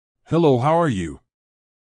Hello, how are you?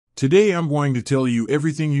 Today I'm going to tell you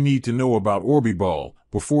everything you need to know about Orbi Ball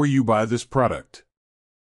before you buy this product.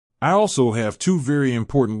 I also have two very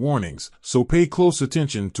important warnings, so pay close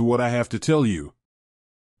attention to what I have to tell you.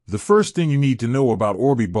 The first thing you need to know about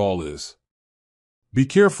Orbi Ball is: be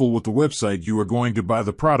careful with the website you are going to buy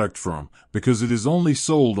the product from, because it is only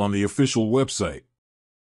sold on the official website.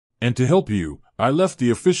 And to help you, I left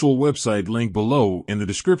the official website link below in the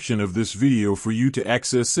description of this video for you to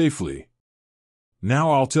access safely.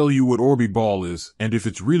 Now I'll tell you what Orbi Ball is and if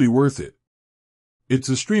it's really worth it. It's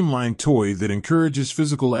a streamlined toy that encourages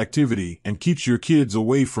physical activity and keeps your kids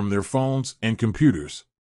away from their phones and computers.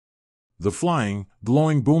 The flying,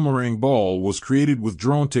 glowing boomerang ball was created with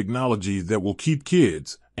drone technology that will keep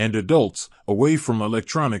kids and adults away from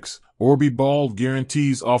electronics. Orbi Ball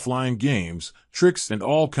guarantees offline games, tricks, and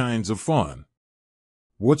all kinds of fun.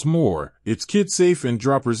 What's more, it's kid-safe and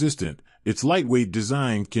drop-resistant. Its lightweight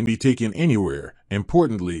design can be taken anywhere.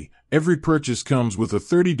 Importantly, every purchase comes with a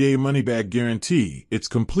 30-day money-back guarantee. It's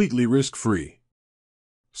completely risk-free.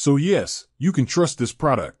 So yes, you can trust this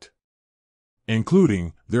product.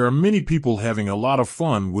 Including, there are many people having a lot of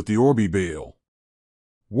fun with the Orbi Ball.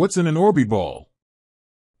 What's in an Orbi Ball?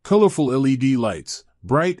 Colorful LED lights,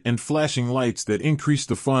 bright and flashing lights that increase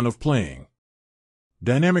the fun of playing.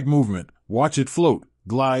 Dynamic movement, watch it float,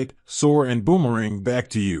 glide, soar, and boomerang back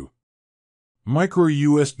to you. Micro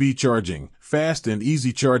USB charging, fast and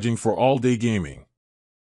easy charging for all-day gaming.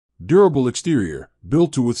 Durable exterior,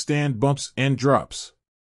 built to withstand bumps and drops.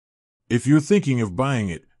 If you're thinking of buying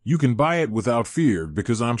it, you can buy it without fear,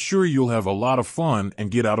 because I'm sure you'll have a lot of fun and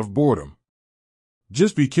get out of boredom.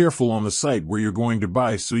 Just be careful on the site where you're going to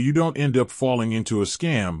buy so you don't end up falling into a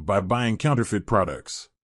scam by buying counterfeit products.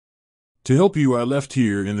 To help you, I left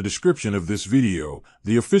here in the description of this video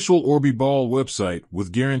the official Orbi Ball website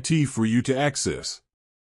with guarantee for you to access.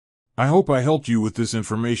 I hope I helped you with this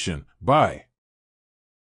information. Bye.